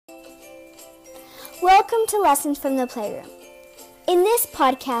Welcome to Lessons from the Playroom. In this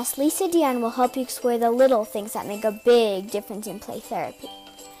podcast, Lisa Dion will help you explore the little things that make a big difference in play therapy.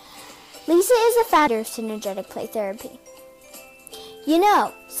 Lisa is the founder of Synergetic Play Therapy. You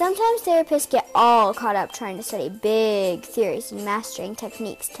know, sometimes therapists get all caught up trying to study big theories and mastering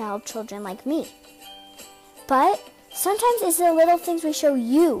techniques to help children like me. But sometimes it's the little things we show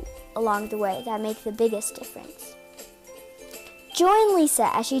you along the way that make the biggest difference. Join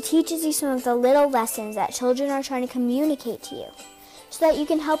Lisa as she teaches you some of the little lessons that children are trying to communicate to you so that you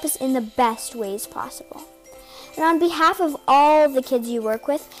can help us in the best ways possible. And on behalf of all the kids you work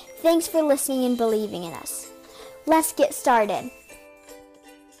with, thanks for listening and believing in us. Let's get started.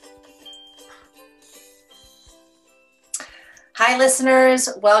 Hi, listeners.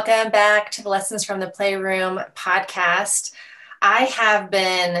 Welcome back to the Lessons from the Playroom podcast. I have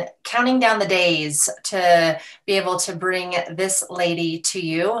been counting down the days to be able to bring this lady to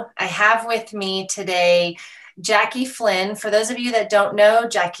you. I have with me today Jackie Flynn. For those of you that don't know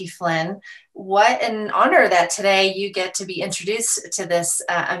Jackie Flynn, what an honor that today you get to be introduced to this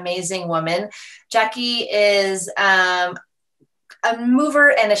amazing woman. Jackie is a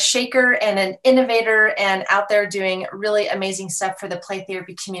mover and a shaker and an innovator and out there doing really amazing stuff for the play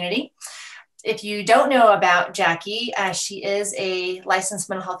therapy community. If you don't know about Jackie, she is a licensed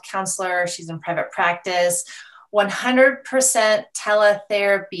mental health counselor. She's in private practice, 100%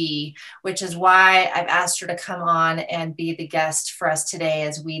 teletherapy, which is why I've asked her to come on and be the guest for us today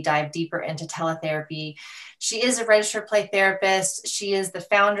as we dive deeper into teletherapy. She is a registered play therapist. She is the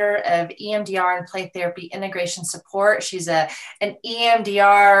founder of EMDR and Play Therapy Integration Support. She's an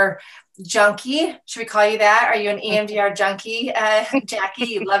EMDR junkie. Should we call you that? Are you an EMDR junkie, Jackie?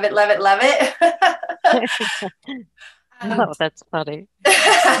 You love it, love it, love it. Oh, that's funny.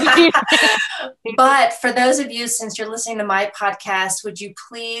 But for those of you, since you're listening to my podcast, would you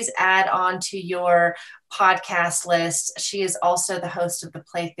please add on to your podcast list? She is also the host of the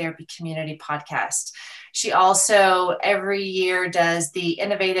Play Therapy Community podcast. She also every year does the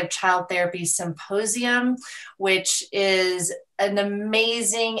Innovative Child Therapy Symposium, which is an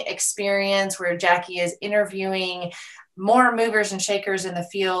amazing experience where Jackie is interviewing more movers and shakers in the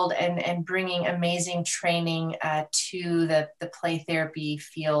field and bringing amazing training to the play therapy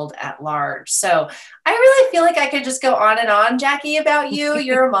field at large. So I really feel like I could just go on, Jackie, about you.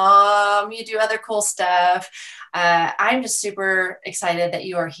 You're a mom, you do other cool stuff. I'm just super excited that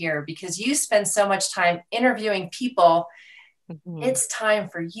you are here because you spend so much time interviewing people. Mm-hmm. It's time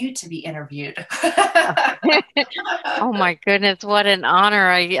for you to be interviewed. Oh my goodness, what an honor.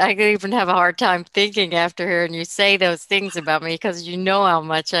 I even have a hard time thinking after hearing you say those things about me because you know how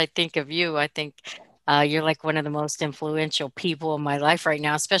much I think of you. I think you're like one of the most influential people in my life right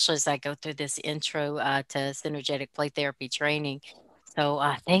now, especially as I go through this intro to synergetic play therapy training. So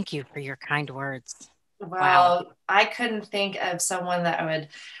thank you for your kind words. Well, wow. I couldn't think of someone that I would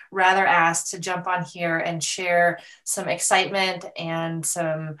rather ask to jump on here and share some excitement and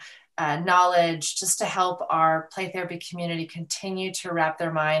some knowledge just to help our play therapy community continue to wrap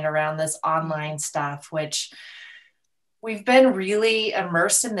their mind around this online stuff, which we've been really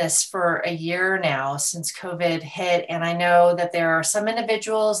immersed in this for a year now since COVID hit. And I know that there are some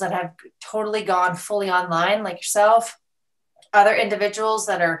individuals that have totally gone fully online like yourself. Other individuals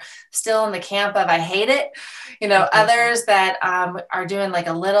that are still in the camp of I hate it, others that are doing like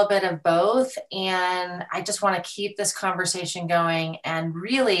a little bit of both. And I just want to keep this conversation going and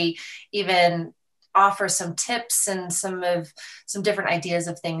really even offer some tips and some different ideas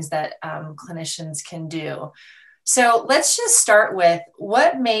of things that clinicians can do. So let's just start with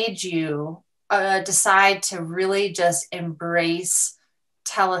what made you decide to really just embrace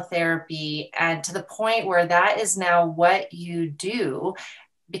teletherapy and to the point where that is now what you do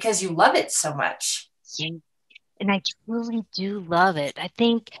because you love it so much. And I truly do love it. I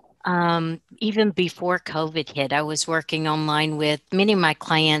think even before COVID hit, I was working online with many of my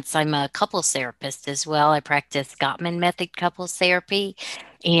clients. I'm a couples therapist as well. I practice Gottman method couples therapy.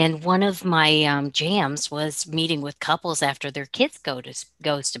 And one of my jams was meeting with couples after their kids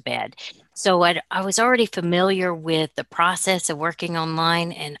goes to bed. So I was already familiar with the process of working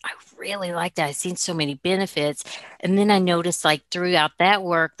online, and I really liked it. I've seen so many benefits. And then I noticed like throughout that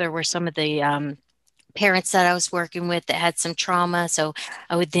work, there were some of the parents that I was working with that had some trauma. So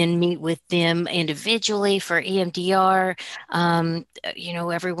I would then meet with them individually for EMDR,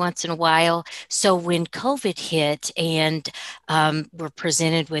 every once in a while. So when COVID hit and we're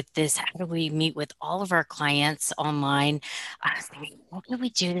presented with this, how do we meet with all of our clients online? I was thinking, how can we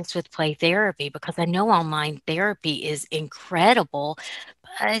do this with play therapy? Because I know online therapy is incredible,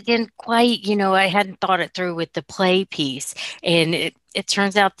 I didn't quite, I hadn't thought it through with the play piece. And it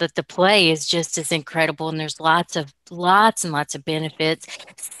turns out that the play is just as incredible. And there's lots and lots of benefits,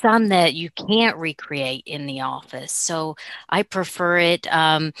 some that you can't recreate in the office. So I prefer it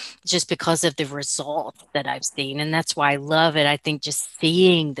just because of the results that I've seen. And that's why I love it. I think just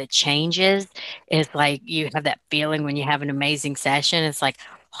seeing the changes is like you have that feeling when you have an amazing session. It's like,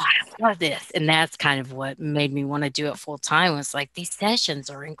 oh, I love this. And that's kind of what made me want to do it full time was like these sessions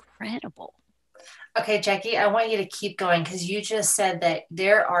are incredible. Okay, Jackie, I want you to keep going because you just said that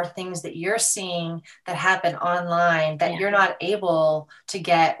there are things that you're seeing that happen online that Yeah. you're not able to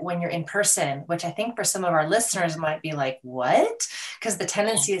get when you're in person, which I think for some of our listeners might be like, what? Because the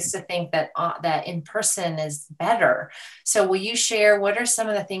tendency is to think that that in person is better. So will you share what are some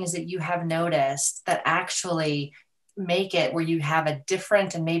of the things that you have noticed that actually make it where you have a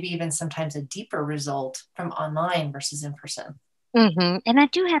different and maybe even sometimes a deeper result from online versus in person? And I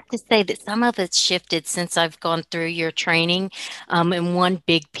do have to say that some of it's shifted since I've gone through your training. And one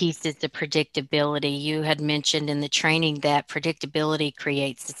big piece is the predictability. You had mentioned in the training that predictability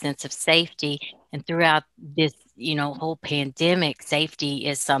creates a sense of safety. And throughout this, whole pandemic, safety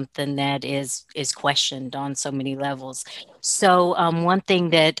is something that is questioned on so many levels. So one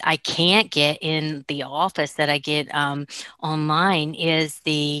thing that I can't get in the office that I get online is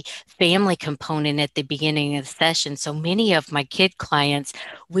the family component at the beginning of the session. So many of my kid clients,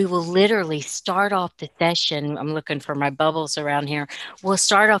 we will literally start off the session. I'm looking for my bubbles around here. We'll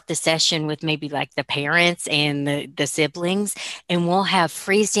start off the session with maybe like the parents and the siblings, and we'll have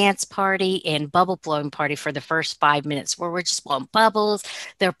freeze dance party and bubble blowing party for the first 5 minutes where we're just blowing bubbles.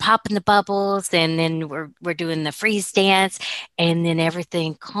 They're popping the bubbles, and then we're doing the freeze dance, and then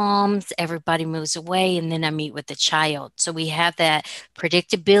everything calms, everybody moves away, and then I meet with the child. So we have that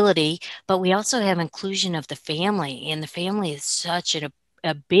predictability, but we also have inclusion of the family, and the family is such a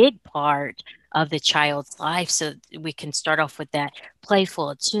big part of the child's life. So we can start off with that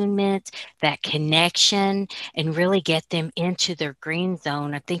playful attunement, that connection, and really get them into their green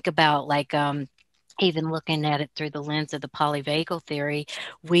zone. I think about like even looking at it through the lens of the polyvagal theory,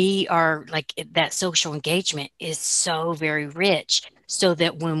 we are like that social engagement is so very rich. So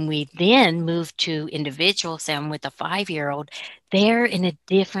that when we then move to individuals, and with a 5-year-old, they're in a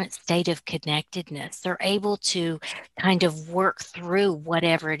different state of connectedness. They're able to kind of work through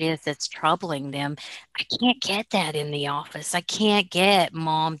whatever it is that's troubling them. I can't get that in the office. I can't get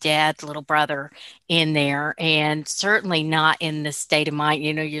mom, dad, little brother in there, and certainly not in the state of mind.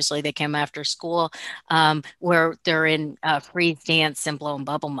 Usually they come after school where they're in freeze dance and blowing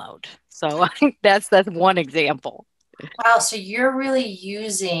bubble mode. So I think that's one example. Wow, so you're really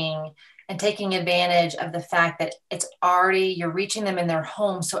using and taking advantage of the fact that it's already, you're reaching them in their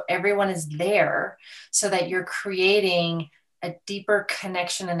home, so everyone is there, so that you're creating a deeper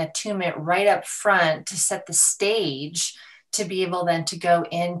connection and attunement right up front to set the stage to be able then to go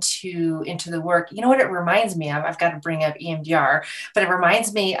into the work. You know what it reminds me of? I've got to bring up EMDR, but it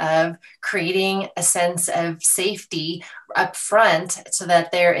reminds me of creating a sense of safety up front so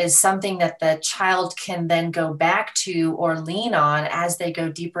that there is something that the child can then go back to or lean on as they go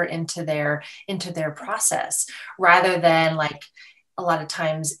deeper into their process, rather than like a lot of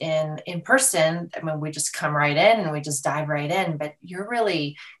times in person. I mean, we just come right in and we just dive right in, but you're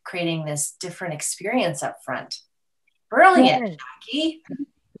really creating this different experience up front. Brilliant, Yes. Jackie.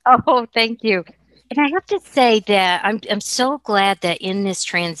 Oh, thank you. And I have to say that I'm so glad that in this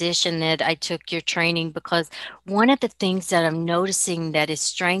transition that I took your training, because one of the things that I'm noticing that is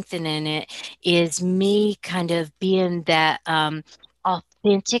strengthening it is me kind of being that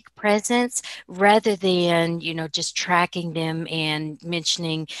authentic presence rather than, just tracking them and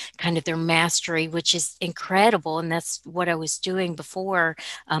mentioning kind of their mastery, which is incredible. And that's what I was doing before,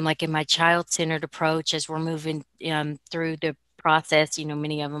 like in my child-centered approach as we're moving through the process.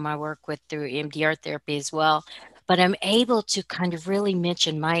 Many of them I work with through EMDR therapy as well. But I'm able to kind of really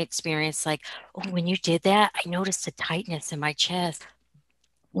mention my experience, like, oh, when you did that, I noticed a tightness in my chest.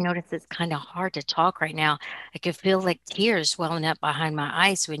 I noticed it's kind of hard to talk right now. I could feel like tears welling up behind my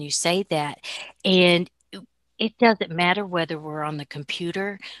eyes when you say that. And it doesn't matter whether we're on the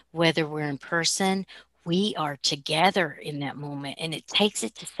computer, whether we're in person, we are together in that moment. And it takes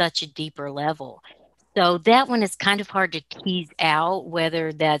it to such a deeper level. So that one is kind of hard to tease out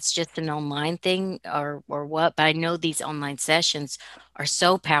whether that's just an online thing or what, but I know these online sessions are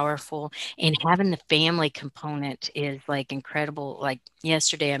so powerful, and having the family component is like incredible. Like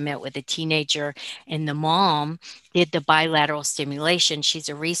yesterday I met with a teenager, and the mom did the bilateral stimulation. She's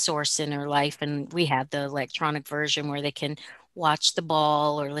a resource in her life, and we have the electronic version where they can watch the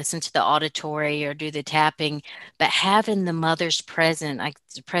ball or listen to the auditory or do the tapping, but having the mother's presence,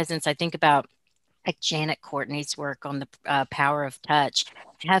 I think about like Janet Courtney's work on the power of touch,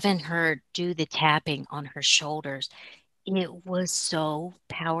 having her do the tapping on her shoulders, it was so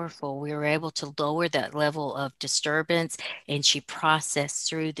powerful. We were able to lower that level of disturbance, and she processed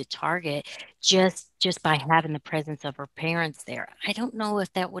through the target just by having the presence of her parents there. I don't know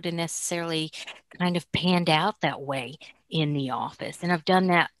if that would have necessarily kind of panned out that way in the office. And I've done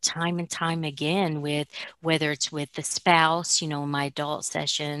that time and time again with whether it's with the spouse, in my adult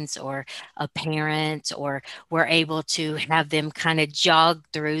sessions, or a parent, or we're able to have them kind of jog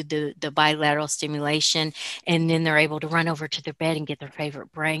through the bilateral stimulation, and then they're able to run over to their bed and get their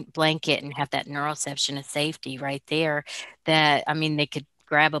favorite blanket and have that neuroception of safety right there. That, I mean, they could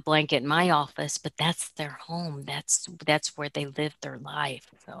grab a blanket in my office, but that's their home. That's where they live their life.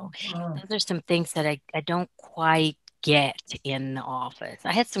 So Mm. those are some things that I don't quite get in the office.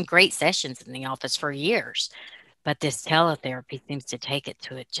 I had some great sessions in the office for years, but this teletherapy seems to take it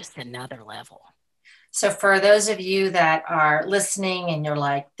to just another level. So for those of you that are listening and you're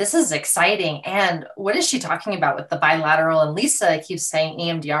like, this is exciting, and what is she talking about with the bilateral? And Lisa keeps saying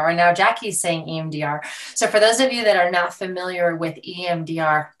EMDR, and now Jackie's saying EMDR. So for those of you that are not familiar with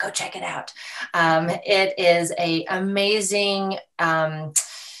EMDR, go check it out. It is a amazing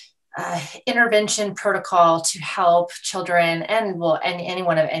intervention protocol to help children and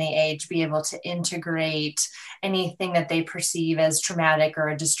anyone of any age be able to integrate anything that they perceive as traumatic or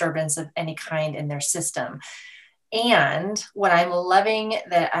a disturbance of any kind in their system. And what I'm loving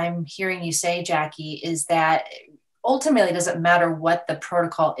that I'm hearing you say, Jackie, is that ultimately it doesn't matter what the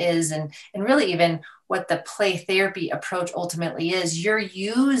protocol is, and really even what the play therapy approach ultimately is. You're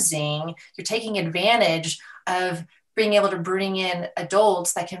taking advantage of being able to bring in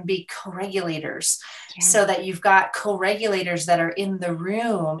adults that can be co-regulators, so that you've got co-regulators that are in the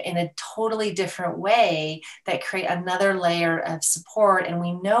room in a totally different way that create another layer of support. And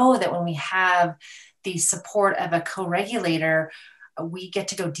we know that when we have the support of a co-regulator, we get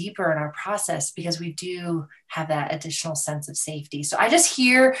to go deeper in our process because we do have that additional sense of safety. So I just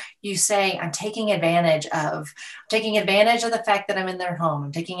hear you saying, I'm taking advantage of the fact that I'm in their home.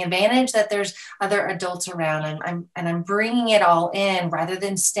 I'm taking advantage that there's other adults around. I'm bringing it all in rather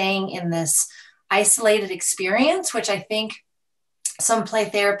than staying in this isolated experience, which I think some play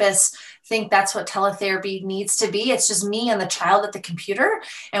therapists think that's what teletherapy needs to be. It's just me and the child at the computer,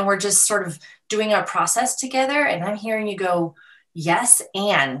 and we're just sort of doing our process together. And I'm hearing you go, yes,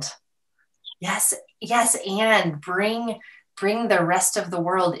 and bring the rest of the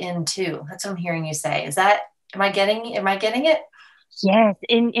world in too. That's what I'm hearing you say. Am I getting it? Yes,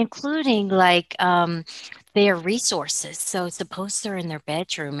 including like their resources. So suppose they're in their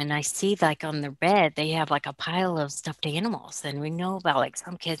bedroom and I see like on their bed they have like a pile of stuffed animals. And we know about like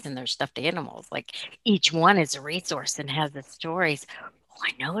some kids and their stuffed animals. Like each one is a resource and has the stories. Oh,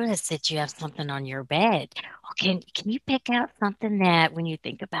 I noticed that you have something on your bed. Oh, can you pick out something that when you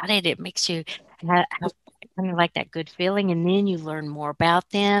think about it, it makes you have kind of like that good feeling, and then you learn more about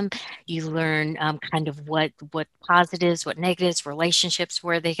them. You learn kind of what positives, what negatives, relationships,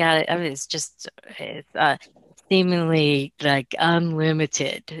 where they got it. I mean, it's seemingly like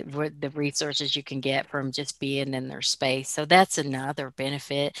unlimited what the resources you can get from just being in their space. So that's another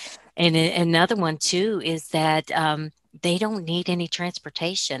benefit. And another one too is that they don't need any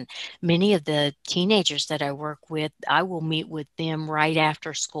transportation. Many of the teenagers that I work with, I will meet with them right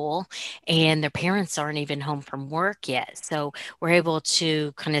after school, and their parents aren't even home from work yet. So we're able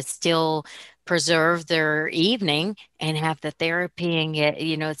to kind of still preserve their evening and have the therapy, and yet,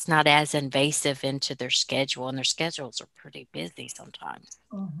 it's not as invasive into their schedule, and their schedules are pretty busy sometimes.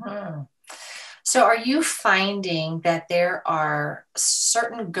 Mm-hmm. So are you finding that there are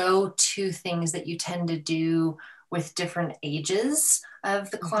certain go-to things that you tend to do with different ages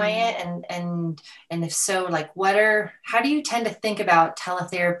of the client? And if so, like how do you tend to think about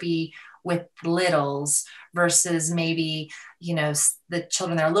teletherapy with littles versus maybe, the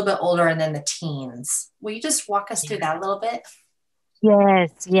children that are a little bit older and then the teens? Will you just walk us through that a little bit?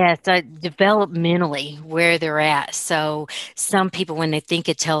 Yes. Developmentally, where they're at. So some people, when they think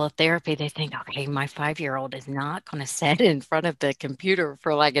of teletherapy, they think, okay, my 5-year-old is not going to sit in front of the computer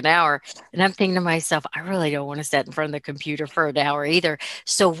for like an hour. And I'm thinking to myself, I really don't want to sit in front of the computer for an hour either.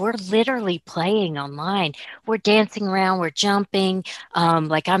 So we're literally playing online. We're dancing around, we're jumping.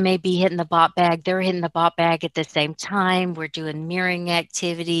 Like I may be hitting the bot bag, they're hitting the bot bag at the same time. We're doing mirroring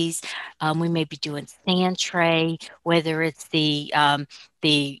activities. We may be doing sand tray, whether it's the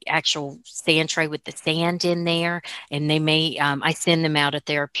the actual sand tray with the sand in there. And they may, I send them out a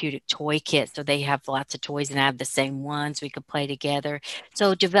therapeutic toy kit. So they have lots of toys and I have the same ones we could play together.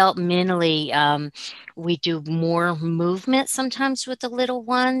 So developmentally, we do more movement sometimes with the little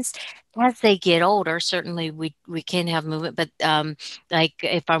ones. As they get older, certainly we can have movement, but like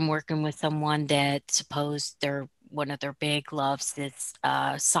if I'm working with someone that suppose they're one of their big loves is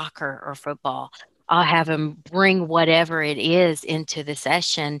soccer or football, I'll have them bring whatever it is into the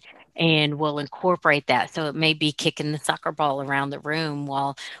session and we'll incorporate that. So it may be kicking the soccer ball around the room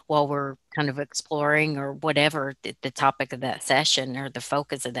while we're kind of exploring or whatever the topic of that session or the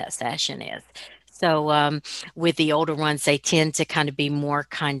focus of that session is. So with the older ones, they tend to kind of be more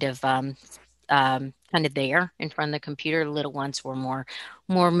kind of there in front of the computer. Little ones were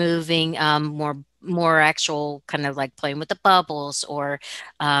more moving, more actual kind of like playing with the bubbles or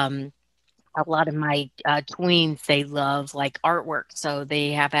a lot of my tweens, they love like artwork. So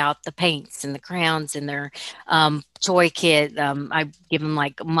they have out the paints and the crayons in their toy kit. I give them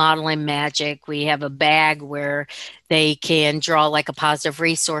like modeling magic. We have a bag where they can draw like a positive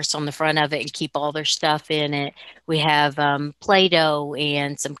resource on the front of it and keep all their stuff in it. We have Play-Doh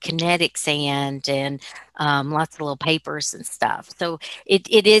and some kinetic sand and lots of little papers and stuff. So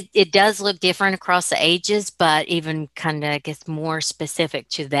it does look different across the ages, but even kind of gets more specific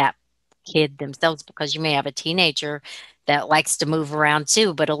to that kid themselves, because you may have a teenager that likes to move around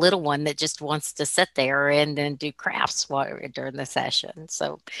too, but a little one that just wants to sit there and then do crafts during the session.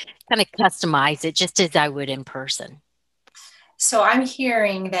 So kind of customize it just as I would in person. So I'm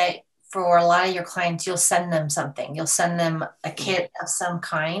hearing that for a lot of your clients, you'll send them something. You'll send them a kit of some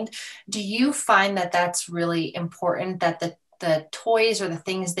kind. Do you find that that's really important, that the toys or the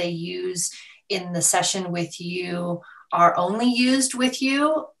things they use in the session with you are only used with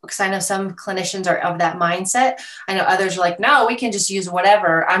you? Because I know some clinicians are of that mindset. I know others are like, no, we can just use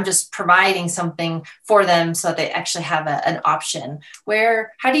whatever. I'm just providing something for them so that they actually have an option.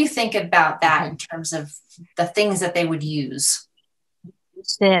 How do you think about that in terms of the things that they would use?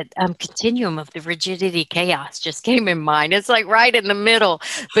 That continuum of the rigidity chaos just came in mind. It's like right in the middle,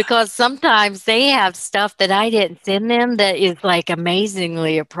 because sometimes they have stuff that I didn't send them that is like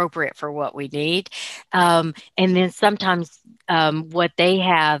amazingly appropriate for what we need. And then sometimes what they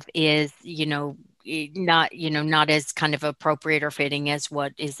have is, not as kind of appropriate or fitting as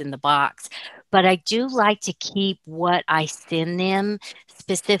what is in the box. But I do like to keep what I send them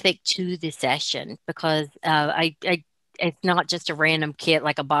specific to the session, because I it's not just a random kit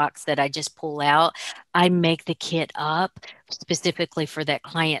like a box that I just pull out. I make the kit up specifically for that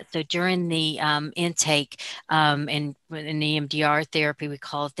client. So during the intake and in the EMDR therapy, we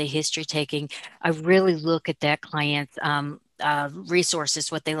call it the history taking. I really look at that client's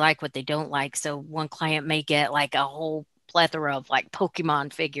resources, what they like, what they don't like. So one client may get like a whole plethora of like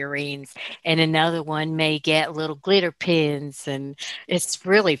Pokemon figurines, and another one may get little glitter pins, and it's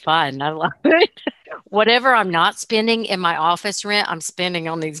really fun. I love it. Whatever I'm not spending in my office rent, I'm spending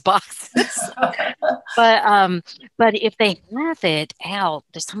on these boxes. But if they have it out,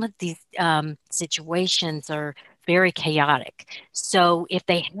 there's some of these situations are very chaotic. So if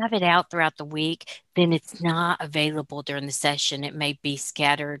they have it out throughout the week, then it's not available during the session. It may be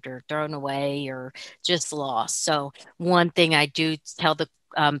scattered or thrown away or just lost. So one thing I do tell the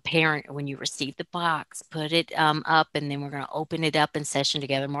parent, when you receive the box, put it up, and then we're going to open it up in session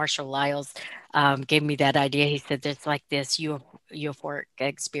together. Marshall Lyles gave me that idea. He said there's like this euphoric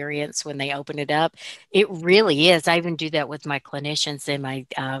experience when they open it up. It really is. I even do that with my clinicians in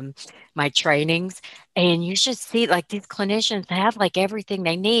my trainings, and you should see like these clinicians have like everything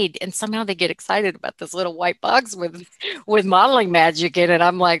they need, and somehow they get excited about this little white box with modeling magic in it.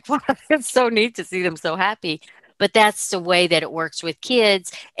 I'm like, wow, it's so neat to see them so happy. But that's the way that it works with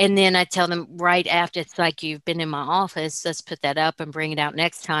kids. And then I tell them right after, it's like, you've been in my office, let's put that up and bring it out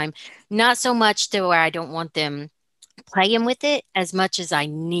next time. Not so much to where I don't want them playing with it as much as I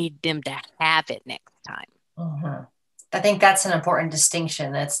need them to have it next time. Mm-hmm. I think that's an important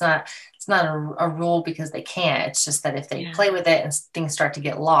distinction. It's not a rule because they can't. It's just that if they play with it and things start to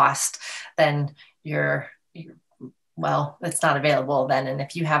get lost, then well, it's not available then. And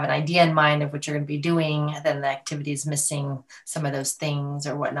if you have an idea in mind of what you're going to be doing, then the activity is missing some of those things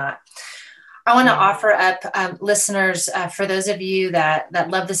or whatnot. I want to offer up listeners, for those of you that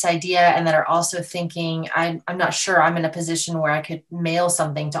love this idea and that are also thinking, I'm not sure I'm in a position where I could mail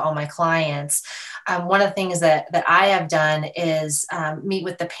something to all my clients. One of the things that I have done is meet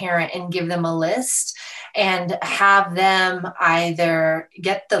with the parent and give them a list and have them either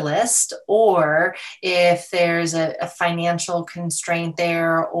get the list, or if there's a financial constraint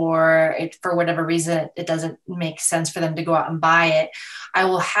there, or for whatever reason it doesn't make sense for them to go out and buy it, I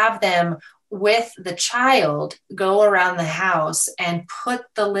will have them with the child go around the house and put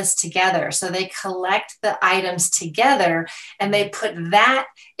the list together. So they collect the items together and they put that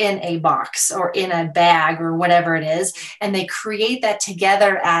in a box or in a bag or whatever it is. And they create that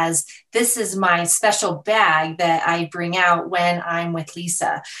together as, this is my special bag that I bring out when I'm with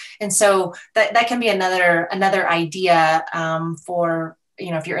Lisa. And so that can be another idea for,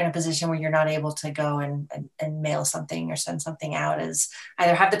 if you're in a position where you're not able to go and mail something or send something out, is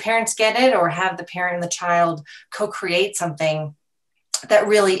either have the parents get it or have the parent and the child co-create something that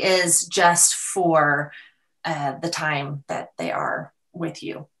really is just for the time that they are with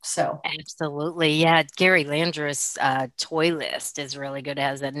you. So absolutely. Yeah. Gary Landra's toy list is really good. It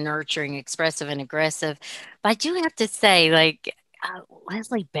has that nurturing, expressive, and aggressive. But I do have to say, like,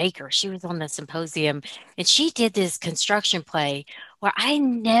 Leslie Baker, she was on the symposium and she did this construction play where I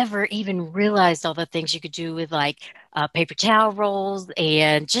never even realized all the things you could do with like paper towel rolls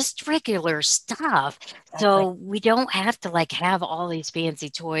and just regular stuff. exactly. So we don't have to like have all these fancy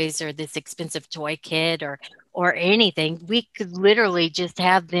toys or this expensive toy kit or anything. We could literally just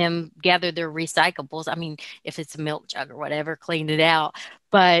have them gather their recyclables. I mean, if it's a milk jug or whatever, clean it out.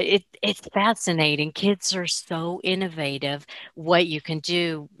 But it's fascinating. Kids are so innovative what you can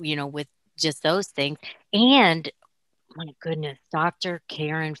do, with just those things. And my goodness, Dr.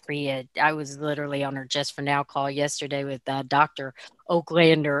 Karen Fried. I was literally on her Just for Now call yesterday with Dr.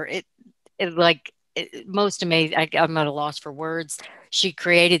 Oaklander. Most amazing. I'm at a loss for words. She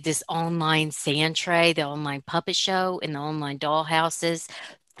created this online sand tray, the online puppet show, and the online doll houses.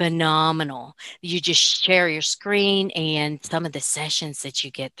 Phenomenal. You just share your screen, and some of the sessions that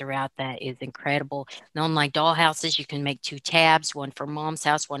you get throughout that is incredible. The online doll houses, you can make two tabs, one for mom's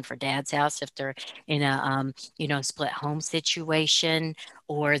house, one for dad's house if they're in a split home situation.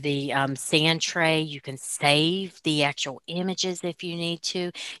 Or the sand tray, you can save the actual images if you need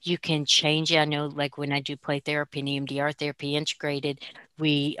to. You can change it. I know, like when I do play therapy and EMDR therapy integrated,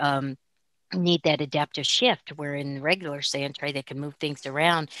 we need that adaptive shift where in the regular sand tray they can move things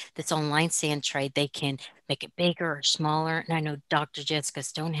around. This online sand tray, they can make it bigger or smaller. And I know Dr. Jessica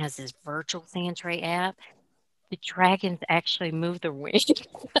Stone has this virtual sand tray app. The dragons actually move their wings.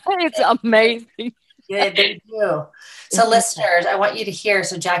 It's amazing. Yeah, they do. So listeners, I want you to hear,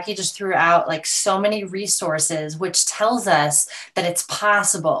 so Jackie just threw out like so many resources, which tells us that it's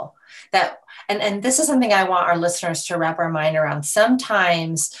possible that, and this is something I want our listeners to wrap our mind around.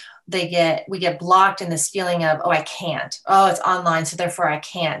 Sometimes we get blocked in this feeling of, oh, I can't. Oh, it's online, so therefore I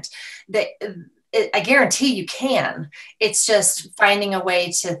can't. I guarantee you can. It's just finding a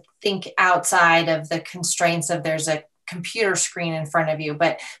way to think outside of the constraints of there's a computer screen in front of you,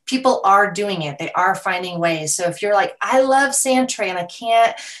 but people are doing it. They are finding ways. So if you're like, I love sand tray and I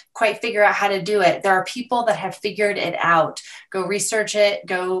can't quite figure out how to do it, there are people that have figured it out. Go research it,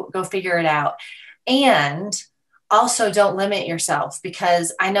 go figure it out. And also don't limit yourself,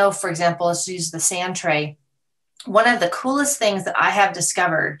 because I know, for example, let's use the sand tray. One of the coolest things that I have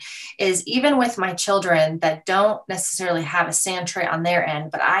discovered is, even with my children that don't necessarily have a sand tray on their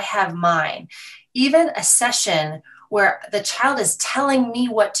end, but I have mine, even a session where the child is telling me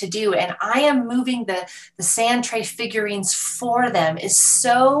what to do and I am moving the sand tray figurines for them is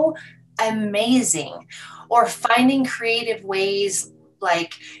so amazing. Or finding creative ways,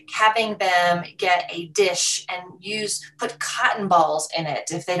 like having them get a dish and put cotton balls in it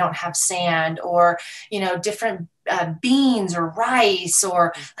if they don't have sand, or different beans or rice,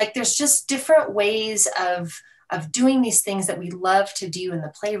 or like there's just different ways of doing these things that we love to do in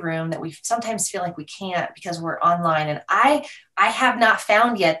the playroom that we sometimes feel like we can't because we're online. And I have not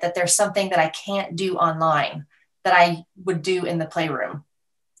found yet that there's something that I can't do online that I would do in the playroom.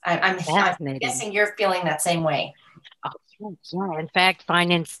 I'm guessing you're feeling that same way. Oh, yeah. In fact,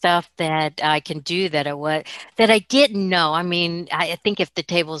 finding stuff that I can do that I didn't know. I mean, I think if the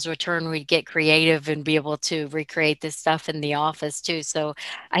tables were turned, we'd get creative and be able to recreate this stuff in the office too. So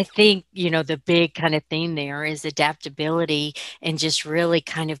I think, the big kind of theme there is adaptability, and just really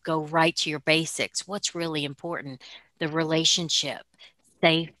kind of go right to your basics. What's really important? The relationship,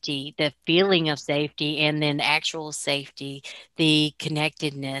 safety, the feeling of safety, and then actual safety, the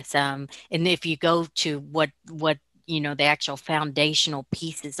connectedness. And if you go to what the actual foundational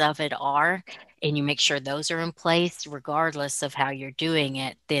pieces of it are, and you make sure those are in place, regardless of how you're doing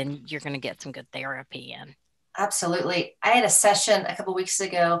it, then you're going to get some good therapy in. Absolutely. I had a session a couple weeks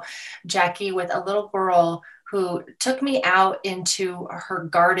ago, Jackie, with a little girl who took me out into her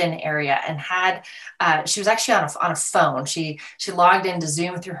garden area and had she was actually on a phone. She logged into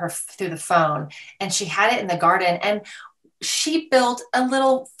Zoom through the phone, and she had it in the garden, and she built a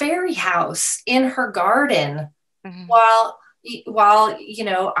little fairy house in her garden Mhm. while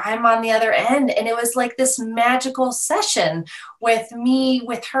I'm on the other end, and it was like this magical session with me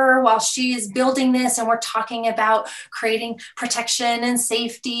with her while she is building this, and we're talking about creating protection and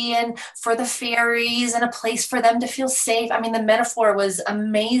safety and for the fairies and a place for them to feel safe. I mean, the metaphor was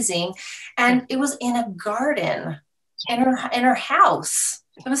amazing, Yeah. and it was in a garden in her house.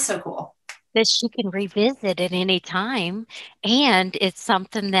 It was so cool. That she can revisit at any time. And it's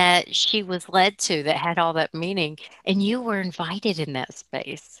something that she was led to that had all that meaning. And you were invited in that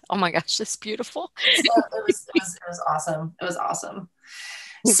space. Oh my gosh, that's beautiful. So it was awesome. It was awesome.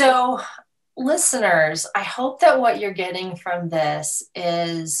 So, listeners, I hope that what you're getting from this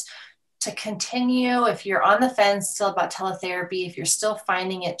is to continue, if you're on the fence still about teletherapy, if you're still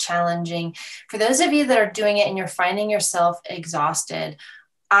finding it challenging, for those of you that are doing it and you're finding yourself exhausted,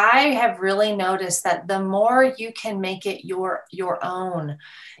 I have really noticed that the more you can make it your own,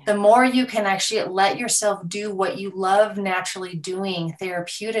 the more you can actually let yourself do what you love naturally doing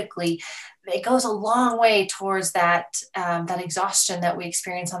therapeutically. It goes a long way towards that exhaustion that we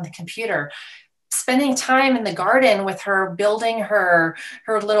experience on the computer. Spending time in the garden with her, building her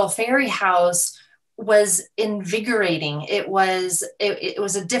little fairy house, was invigorating. It was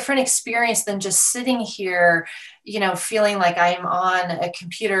a different experience than just sitting here, feeling like I'm on a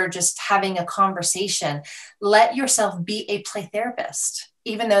computer just having a conversation. Let yourself be a play therapist,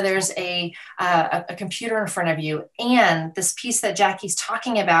 even though there's a computer in front of you. And this piece that Jackie's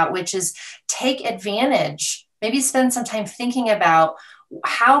talking about, which is take advantage, maybe spend some time thinking about,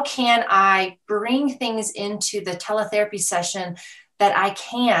 how can I bring things into the teletherapy session that I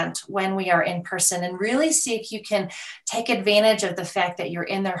can't when we are in person, and really see if you can take advantage of the fact that you're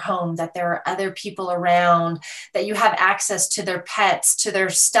in their home, that there are other people around, that you have access to their pets, to their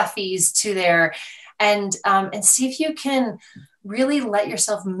stuffies, to their, and see if you can really let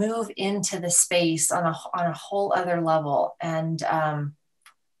yourself move into the space on a whole other level. And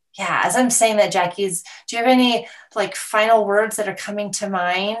yeah, as I'm saying that, Jackie's, do you have any like final words that are coming to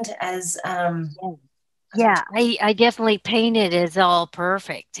mind as we're Yeah, I definitely painted as all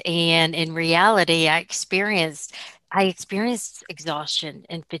perfect. And in reality, I experienced exhaustion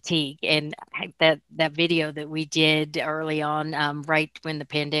and fatigue. And that video that we did early on, right when the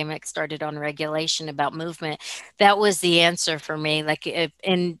pandemic started on regulation about movement, that was the answer for me. Like,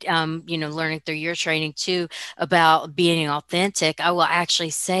 and learning through your training too about being authentic, I will actually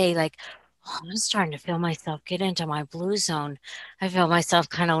say, like, "Oh, I'm starting to feel myself get into my blue zone. I feel myself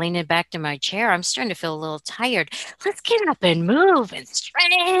kind of leaning back to my chair. I'm starting to feel a little tired. Let's get up and move and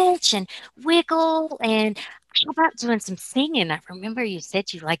stretch and wiggle. And how about doing some singing? I remember you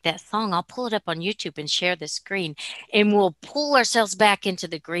said you like that song. I'll pull it up on YouTube and share the screen, and we'll pull ourselves back into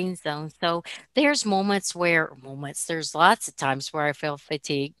the green zone. So there's lots of times where I feel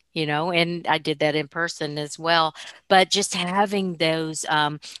fatigue, and I did that in person as well. But just having those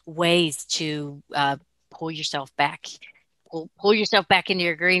ways to pull yourself back pull yourself back into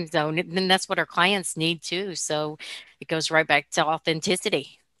your green zone. And then that's what our clients need too. So it goes right back to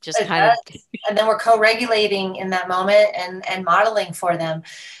authenticity. Just It kind of, does. And then we're co-regulating in that moment and modeling for them.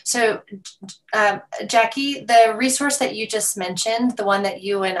 So, Jackie, the resource that you just mentioned, the one that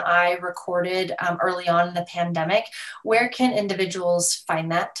you and I recorded early on in the pandemic, where can individuals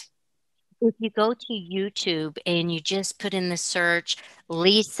find that? if you go to YouTube and you just put in the search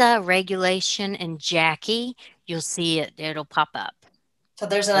Lisa, regulation, and Jackie, you'll see it. It'll pop up. So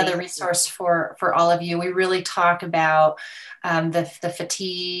there's another Lisa. resource for all of you. We really talk about the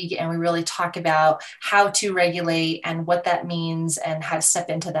fatigue, and we really talk about how to regulate and what that means, and how to step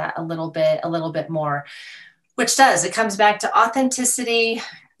into that a little bit more, which it comes back to authenticity.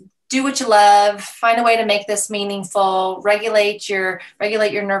 Do what you love, find a way to make this meaningful, regulate your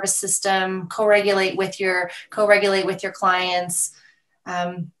nervous system, co-regulate with your clients.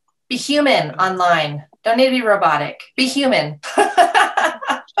 Be human online. Don't need to be robotic. Be human.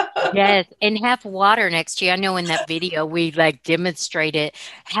 Yes, and have water next to you. I know in that video we like demonstrated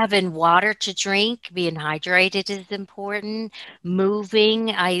having water to drink, being hydrated is important.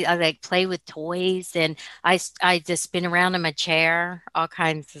 Moving, I like play with toys, and I just spin around in my chair, all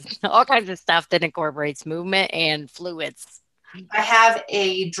kinds of all kinds of stuff that incorporates movement and fluids. I have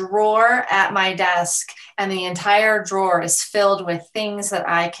a drawer at my desk, and the entire drawer is filled with things that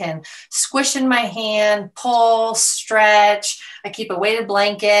I can squish in my hand, pull, stretch. I keep a weighted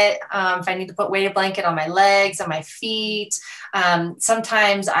blanket if I need to put weighted blanket on my legs, on my feet.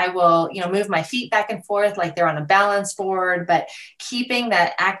 Sometimes I will, move my feet back and forth like they're on a balance board, but keeping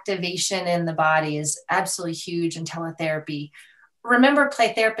that activation in the body is absolutely huge in teletherapy. Remember,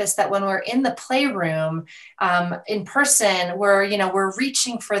 play therapists, that when we're in the playroom in person, we're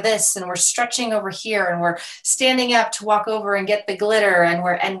reaching for this and we're stretching over here and we're standing up to walk over and get the glitter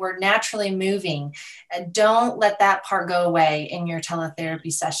and we're naturally moving. And don't let that part go away in your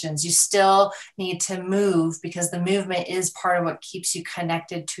teletherapy sessions. You still need to move, because the movement is part of what keeps you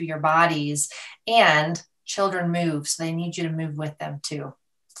connected to your bodies. And children move, so they need you to move with them too.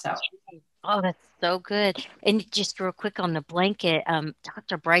 So. Oh, that's so good. And just real quick on the blanket,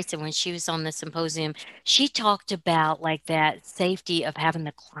 Dr. Bryson, when she was on the symposium, she talked about like that safety of having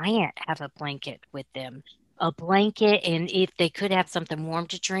the client have a blanket with them. A blanket, and if they could have something warm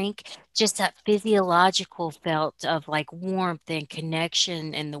to drink, just that physiological felt of like warmth and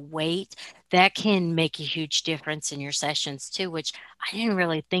connection and the weight, that can make a huge difference in your sessions too, which I didn't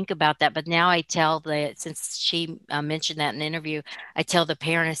really think about that. But now I tell that, since she mentioned that in the interview, I tell the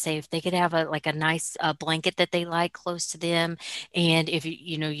parent, I say, if they could have a nice blanket that they like close to them, and if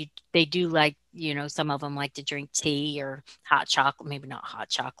they do like, some of them like to drink tea or hot chocolate, maybe not hot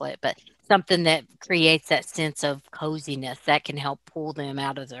chocolate, but something that creates that sense of coziness that can help pull them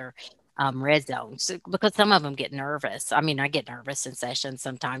out of their red zones, because some of them get nervous. I mean, I get nervous in sessions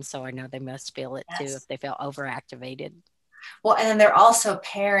sometimes, so I know they must feel it too if they feel overactivated. Well, and then they're also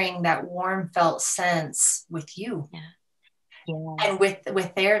pairing that warm felt sense with you. Yeah. Yeah. And with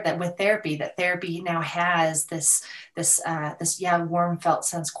therapy, that therapy now has this warm felt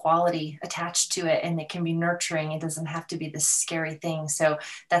sense quality attached to it, and it can be nurturing. It doesn't have to be this scary thing. So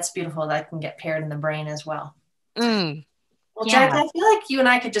that's beautiful. That can get paired in the brain as well. Well, Yeah. Jack, I feel like you and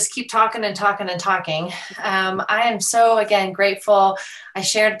I could just keep talking and talking and talking. I am so, again, grateful. I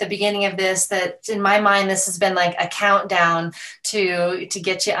shared at the beginning of this that in my mind, this has been like a countdown to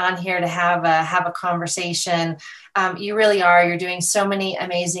get you on here to have a conversation. You really are. You're doing so many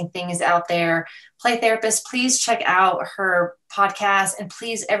amazing things out there. Play Therapist, please check out her podcast, and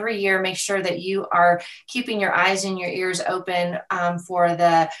please every year make sure that you are keeping your eyes and your ears open for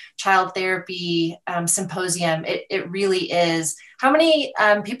the Child Therapy Symposium. It really is. How many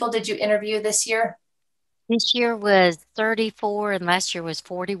people did you interview this year? This year was 34 and last year was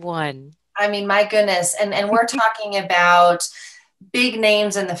 41. I mean, my goodness. And we're talking about big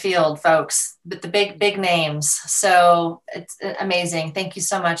names in the field, folks, but the big names. So it's amazing. Thank you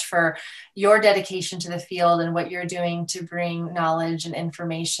so much for your dedication to the field and what you're doing to bring knowledge and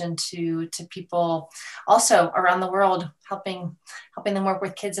information to people also around the world, helping them work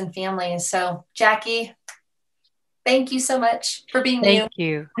with kids and families. So Jackie, thank you so much for being you. Thank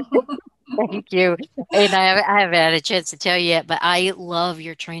you. Thank you. And I haven't had a chance to tell you yet, but I love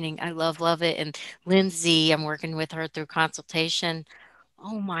your training. I love it. And Lindsay, I'm working with her through consultation.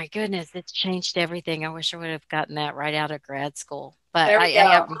 Oh my goodness, it's changed everything. I wish I would have gotten that right out of grad school, but There we go.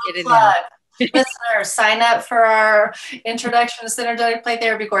 I haven't get it now. Listeners, sign up for our Introduction to Synergetic Play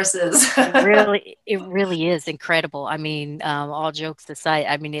Therapy courses. It really is incredible. I mean, all jokes aside,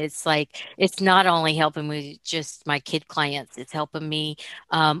 I mean, it's not only helping with just my kid clients, it's helping me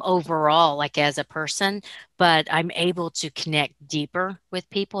overall, like as a person, but I'm able to connect deeper with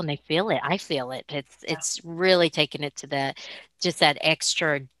people and they feel it. I feel it. It's really taking it to that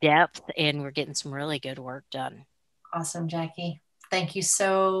extra depth, and we're getting some really good work done. Awesome, Jackie. Thank you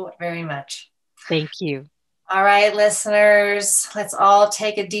so very much. Thank you. All right, listeners, let's all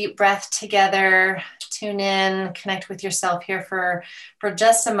take a deep breath together. Tune in, connect with yourself here for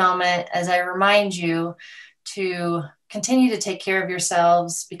just a moment as I remind you to continue to take care of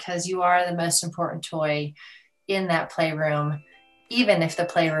yourselves, because you are the most important toy in that playroom, even if the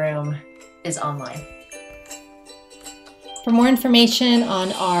playroom is online. For more information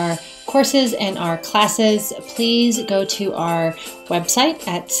on our courses and our classes, please go to our website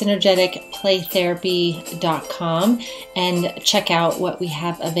at synergeticplaytherapy.com and check out what we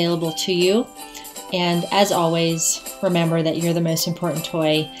have available to you. And as always, remember that you're the most important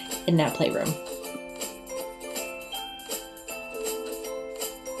toy in that playroom.